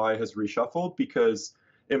that OI has reshuffled because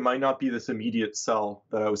it might not be this immediate sell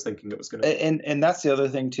that I was thinking it was going to be. And that's the other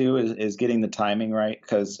thing too, is getting the timing right.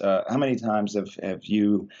 Because how many times have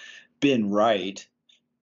you been right,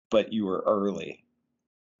 but you were early?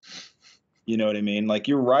 You know what I mean? Like,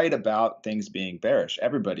 you're right about things being bearish.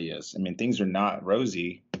 Everybody is. I mean, things are not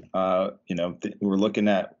rosy.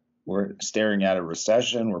 We're staring at a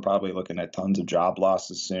recession. We're probably looking at tons of job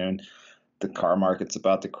losses soon. The car market's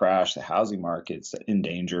about to crash. The housing market's in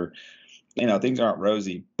danger. Things aren't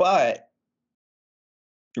rosy, but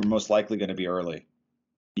you're most likely going to be early.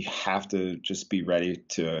 You have to just be ready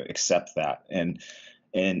to accept that. And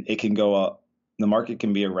it can go up. The market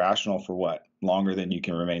can be irrational for what? Longer than you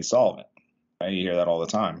can remain solvent. Right? You hear that all the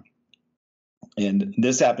time. And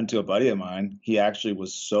this happened to a buddy of mine. He actually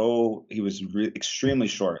was extremely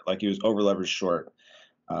short. Like, he was over leveraged short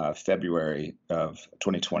February of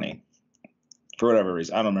 2020. For whatever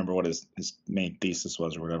reason, I don't remember what his main thesis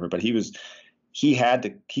was or whatever, but he had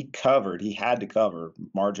to cover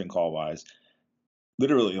margin call wise,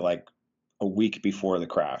 literally like a week before the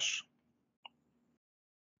crash.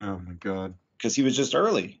 Oh my God. Because he was just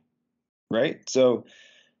early, right? So,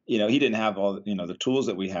 he didn't have all, the tools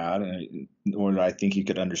that we had, or I think he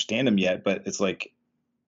could understand them yet, but it's like,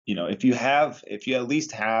 if you at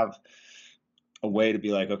least have a way to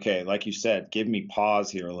be like, okay, like you said, give me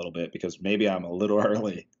pause here a little bit because maybe I'm a little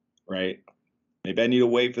early, right? Maybe I need to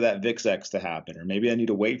wait for that VIX-X to happen, or maybe I need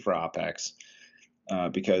to wait for OPEX,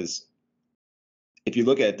 because if you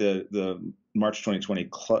look at the March 2020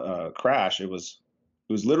 crash, it was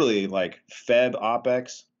literally like Feb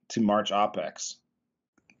OPEX to March OPEX.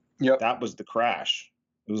 Yep. That was the crash.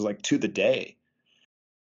 It was like to the day.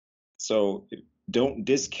 So don't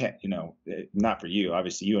discount, not for you,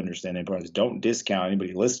 obviously you understand the importance. Don't discount,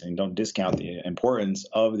 anybody listening, don't discount the importance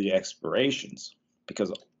of the expirations,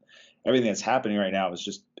 because everything that's happening right now it's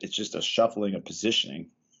just a shuffling of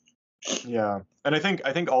positioning. Yeah. And I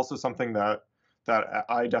think also something that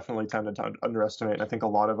I definitely tend to underestimate, and I think a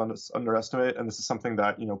lot of us underestimate, and this is something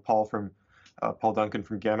that, Paul Duncan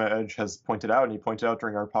from Gamma Edge has pointed out, and he pointed out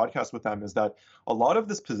during our podcast with them, is that a lot of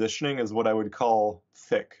this positioning is what I would call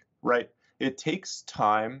thick, right? It takes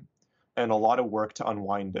time and a lot of work to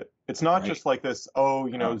unwind it. It's not just like this,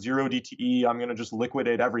 zero DTE, I'm going to just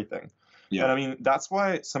liquidate everything. Yeah. And I mean, that's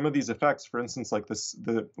why some of these effects, for instance, like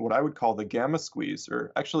what I would call the gamma squeeze,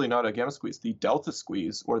 or actually not a gamma squeeze, the delta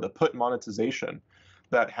squeeze, or the put monetization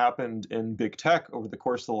that happened in big tech over the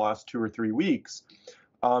course of the last 2 or 3 weeks,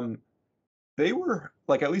 they were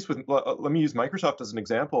like, at least with, let me use Microsoft as an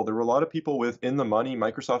example. There were a lot of people with in the money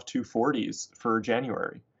Microsoft 240s for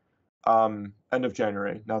January, end of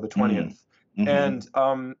January, now the 20th. Mm-hmm. And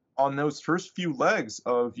on those first few legs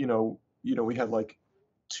of, we had like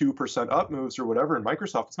 2% up moves or whatever in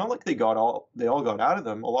Microsoft, it's not like they all got out of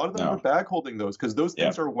them. A lot of them No. were bag holding those because those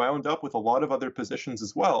things Yep. are wound up with a lot of other positions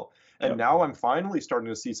as well. And Yep. now I'm finally starting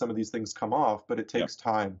to see some of these things come off, but it takes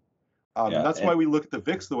time. Yeah. That's why we look at the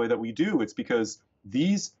VIX the way that we do. It's because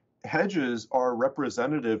these hedges are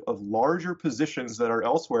representative of larger positions that are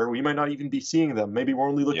elsewhere. We might not even be seeing them. Maybe we're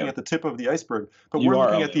only looking Yep. at the tip of the iceberg, but You we're are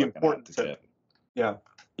looking only at the looking important the tip. Yeah.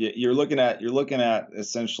 You're looking at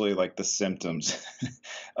essentially like the symptoms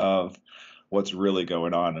of what's really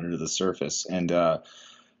going on under the surface. And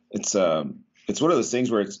it's one of those things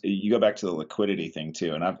where you go back to the liquidity thing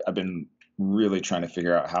too. And I've been really trying to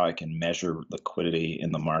figure out how I can measure liquidity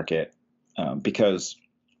in the market, because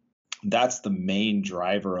that's the main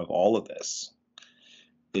driver of all of this,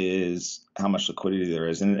 is how much liquidity there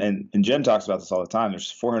is. And Jen talks about this all the time.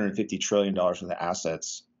 There's $450 trillion worth of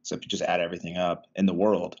assets. So if you just add everything up in the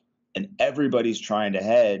world, and everybody's trying to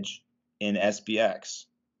hedge in SPX.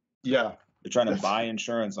 Yeah. They're trying to buy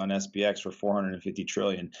insurance on SPX for $450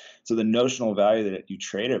 trillion. So the notional value that you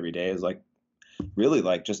trade every day is like really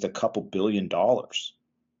like just a couple $1 billion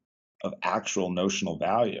of actual notional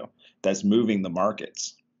value that's moving the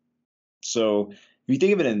markets. So if you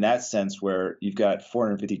think of it in that sense, where you've got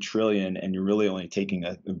 450 trillion and you're really only taking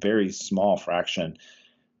a very small fraction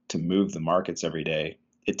to move the markets every day,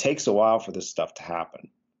 it takes a while for this stuff to happen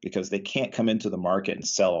because they can't come into the market and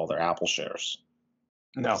sell all their Apple shares.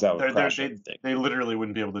 No, That would crash they literally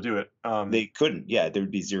wouldn't be able to do it. They couldn't. Yeah, there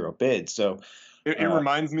would be zero bids. So it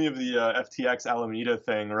reminds me of the FTX Alameda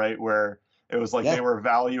thing, right? Where it was like they were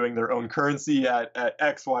valuing their own currency at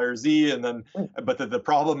X, Y, or Z, and then, but the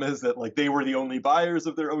problem is that like they were the only buyers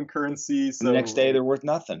of their own currency. So the next day they're worth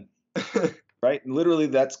nothing, right? Literally,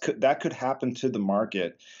 that could happen to the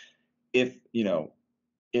market if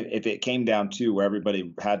if it came down to where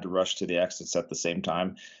everybody had to rush to the exits at the same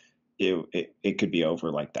time. It could be over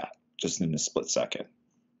like that, just in a split second,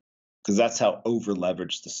 because that's how over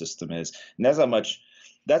leveraged the system is, and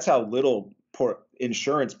that's how little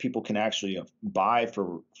insurance people can actually buy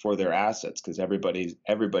for their assets, because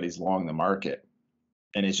everybody's long the market.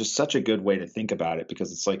 And it's just such a good way to think about it,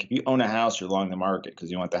 because it's like if you own a house, you're long the market because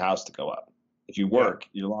you want the house to go up. If you work,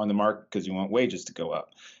 you're long the market because you want wages to go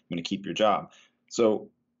up. You want to keep your job. So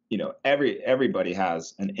everybody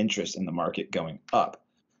has an interest in the market going up.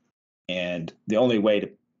 And the only way to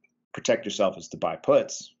protect yourself is to buy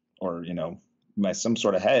puts or, buy some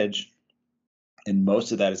sort of hedge. And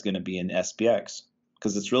most of that is going to be in SPX,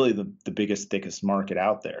 because it's really the biggest, thickest market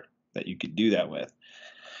out there that you could do that with.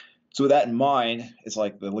 So with that in mind, it's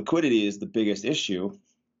like the liquidity is the biggest issue.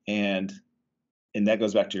 And that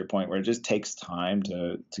goes back to your point where it just takes time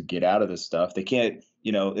to get out of this stuff. They can't,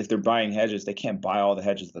 if they're buying hedges, they can't buy all the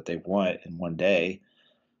hedges that they want in one day.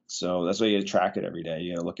 So that's why you track it every day.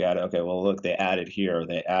 You look at it. Okay, well, look, they added here,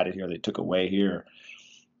 they took away here.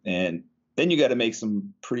 And then you got to make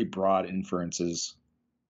some pretty broad inferences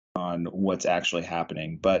on what's actually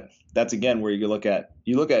happening. But that's, again, where you look at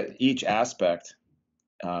each aspect,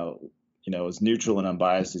 as neutral and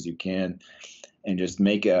unbiased as you can, and just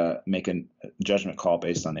make a judgment call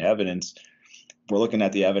based on the evidence. We're looking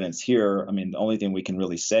at the evidence here. I mean, the only thing we can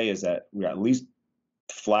really say is that we're at least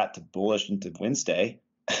flat to bullish into Wednesday.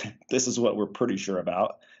 This is what we're pretty sure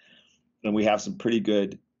about, and we have some pretty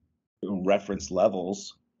good reference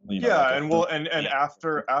levels.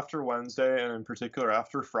 After Wednesday, and in particular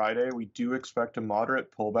after Friday, we do expect a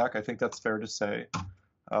moderate pullback. I think that's fair to say.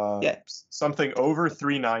 Something over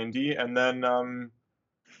 390, and then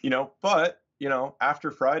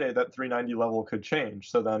after Friday, that 390 level could change.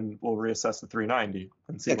 So then we'll reassess the 390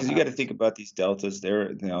 and see. Yeah, because you got to think about these deltas.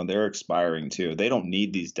 They're expiring too. They don't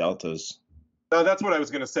need these deltas. No, that's what I was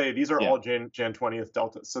going to say. These are all Jan 20th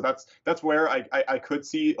deltas. So that's where I could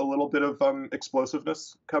see a little bit of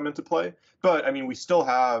explosiveness come into play. But I mean, we still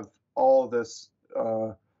have all this,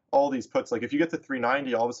 all these puts. Like if you get to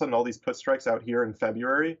 390, all of a sudden all these put strikes out here in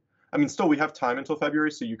February. I mean, still we have time until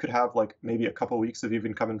February, so you could have like maybe a couple weeks of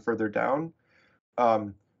even coming further down.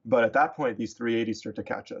 But at that point, these 380s start to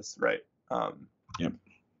catch us, right? Yep.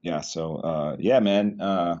 Yeah. So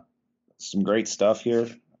man, some great stuff here.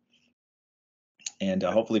 And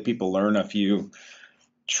hopefully people learn a few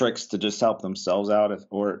tricks to just help themselves out,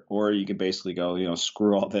 or you can basically go,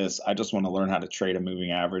 screw all this. I just want to learn how to trade a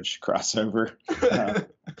moving average crossover,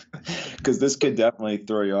 because this could definitely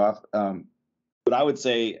throw you off. But I would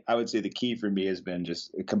say the key for me has been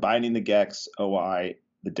just combining the GEX, OI,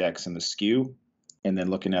 the DEX, and the skew, and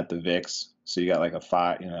then looking at the VIX. So you got like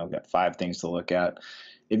got 5 things to look at.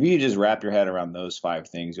 If you just wrap your head around those 5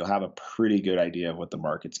 things, you'll have a pretty good idea of what the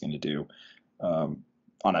market's going to do.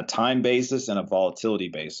 On a time basis and a volatility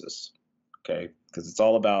basis. Okay. because it's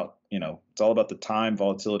all about, it's all about the time,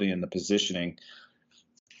 volatility, and the positioning.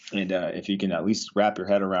 And if you can at least wrap your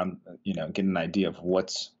head around, get an idea of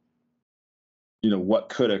what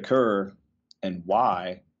could occur and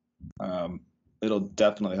why, it'll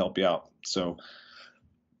definitely help you out. So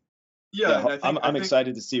yeah, and I'm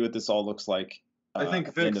excited to see what this all looks like. I think,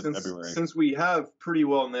 at the end Vic, of February. since we have pretty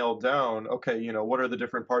well nailed down, okay, what are the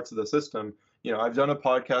different parts of the system? I've done a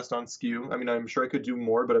podcast on skew. I mean, I'm sure I could do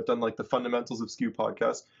more, but I've done like the fundamentals of skew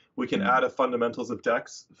podcast. We can add a fundamentals of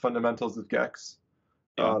DEX, fundamentals of GEX,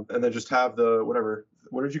 and then just have the whatever.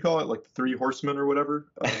 What did you call it? Like the 3 horsemen or whatever?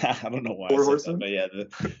 I don't know why 4 I said horsemen? that, but yeah,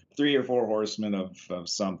 the 3 or 4 horsemen of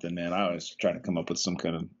something, man. I was trying to come up with some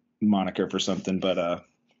kind of moniker for something, but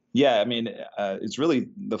yeah, I mean, it's really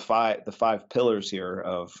the five pillars here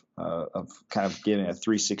of kind of getting a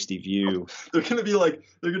 360 view. They're gonna be like,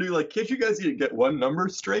 can't you guys even get one number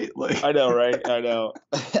straight? Like, I know, right? I know.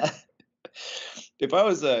 If I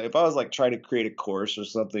was like trying to create a course or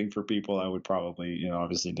something for people, I would probably,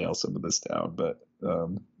 obviously nail some of this down, but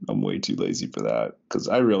I'm way too lazy for that because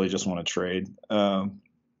I really just want to trade.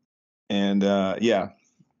 Yeah.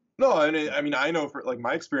 No, I mean, I know for like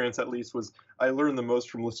my experience at least was I learned the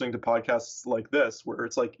most from listening to podcasts like this, where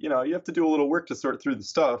it's like, you have to do a little work to sort through the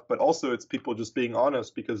stuff, but also it's people just being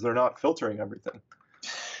honest because they're not filtering everything.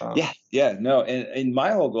 No, and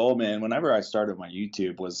my whole goal, man, whenever I started my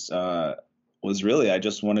YouTube was really I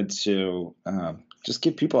just wanted to just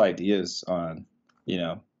give people ideas on,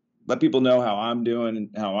 let people know how I'm doing and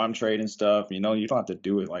how I'm trading stuff. You don't have to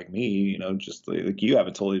do it like me, just like you have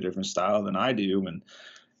a totally different style than I do, and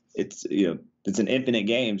it's it's an infinite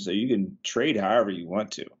game, so you can trade however you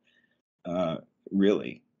want to.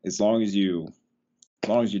 Really, as long as you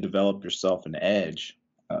develop yourself an edge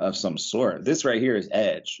of some sort. This right here is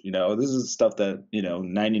edge. This is stuff that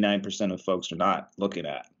 99% of folks are not looking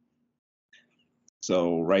at.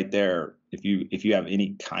 So right there, if you have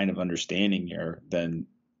any kind of understanding here, then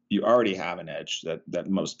you already have an edge that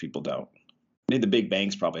most people don't. I mean, the big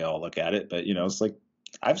banks probably all look at it, but it's like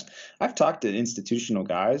I've talked to institutional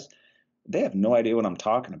guys. They have no idea what I'm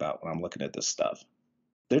talking about when I'm looking at this stuff.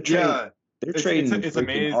 They're trading. They're trading it's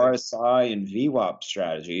amazing. RSI and VWAP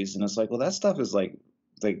strategies, and it's like, well, that stuff is like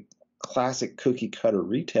classic cookie cutter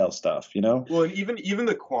retail stuff, Well, and even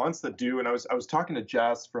the quants that do, and I was talking to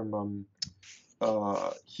Jas from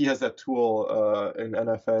he has that tool in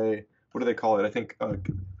NFA. What do they call it? I think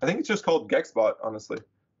it's just called GexBot, honestly.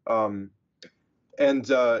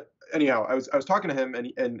 Anyhow, I was talking to him,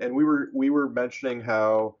 and we were mentioning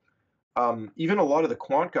how even a lot of the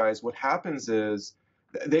quant guys, what happens is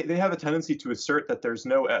they have a tendency to assert that there's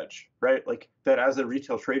no edge, right? Like that as a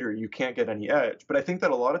retail trader, you can't get any edge. But I think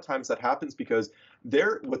that a lot of times that happens because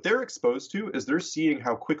what they're exposed to is they're seeing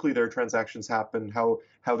how quickly their transactions happen, how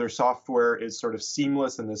their software is sort of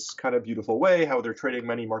seamless in this kind of beautiful way, how they're trading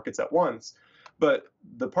many markets at once. But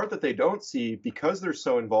the part that they don't see, because they're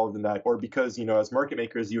so involved in that, or because, as market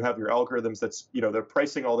makers, you have your algorithms that's, they're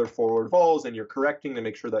pricing all their forward vols and you're correcting to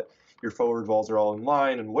make sure that your forward vols are all in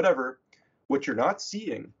line and whatever. What you're not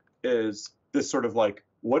seeing is this sort of like,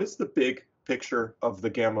 what is the big picture of the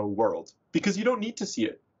gamma world? Because you don't need to see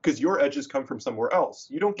it because your edges come from somewhere else.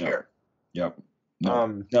 You don't care. Yep.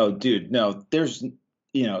 No, dude, no, there's,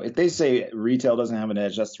 if they say retail doesn't have an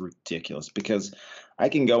edge, that's ridiculous because I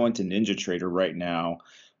can go into NinjaTrader right now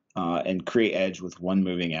and create edge with one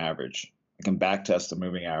moving average. I can back test the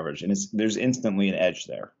moving average and there's instantly an edge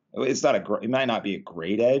there. It might not be a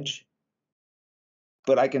great edge,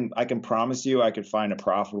 but I can promise you I could find a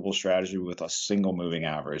profitable strategy with a single moving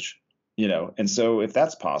average, and so if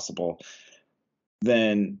that's possible,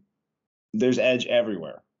 then there's edge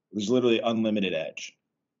everywhere. There's literally unlimited edge.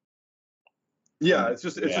 Yeah, it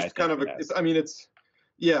just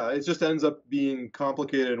ends up being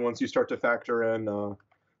complicated once you start to factor in,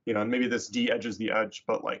 and maybe this de-edges the edge,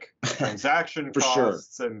 but like transaction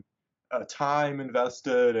costs and time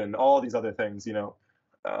invested and all these other things,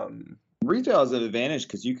 Retail has an advantage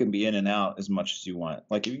because you can be in and out as much as you want.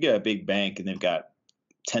 Like if you get a big bank and they've got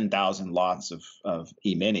 10,000 lots of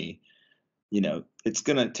E-mini, it's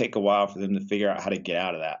going to take a while for them to figure out how to get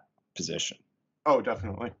out of that position. Oh,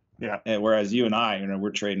 definitely. Yeah. And whereas you and I,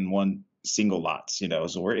 we're trading one single lots,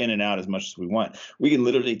 so we're in and out as much as we want. We can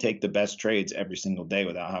literally take the best trades every single day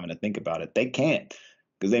without having to think about it. They can't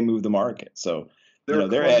because they move the market. So,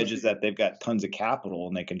 their edge is that they've got tons of capital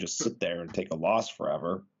and they can just sit there and take a loss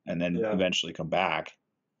forever and then eventually come back.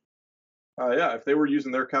 If they were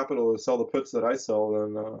using their capital to sell the puts that I sell,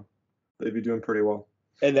 then they'd be doing pretty well.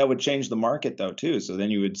 And that would change the market though too. So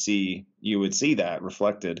then you would see that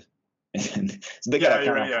reflected And so they got They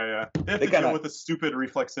have to deal with the stupid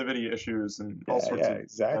reflexivity issues and all sorts of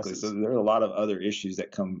exactly. messes. So there are a lot of other issues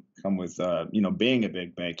that come with being a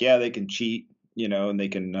big bank. Yeah, they can cheat, and they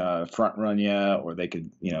can front run you, or they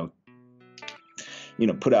could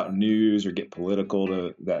put out news or get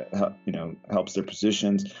political that helps their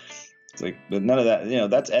positions. It's like, but none of that,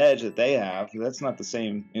 that's edge that they have. That's not the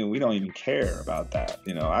same. We don't even care about that.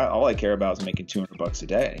 All I care about is making $200 a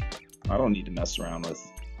day. I don't need to mess around with,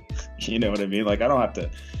 you know what I mean? Like, I don't have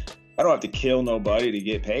to kill nobody to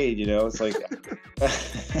get paid. It's like,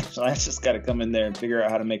 so I just got to come in there and figure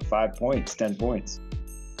out how to make 5 points, 10 points.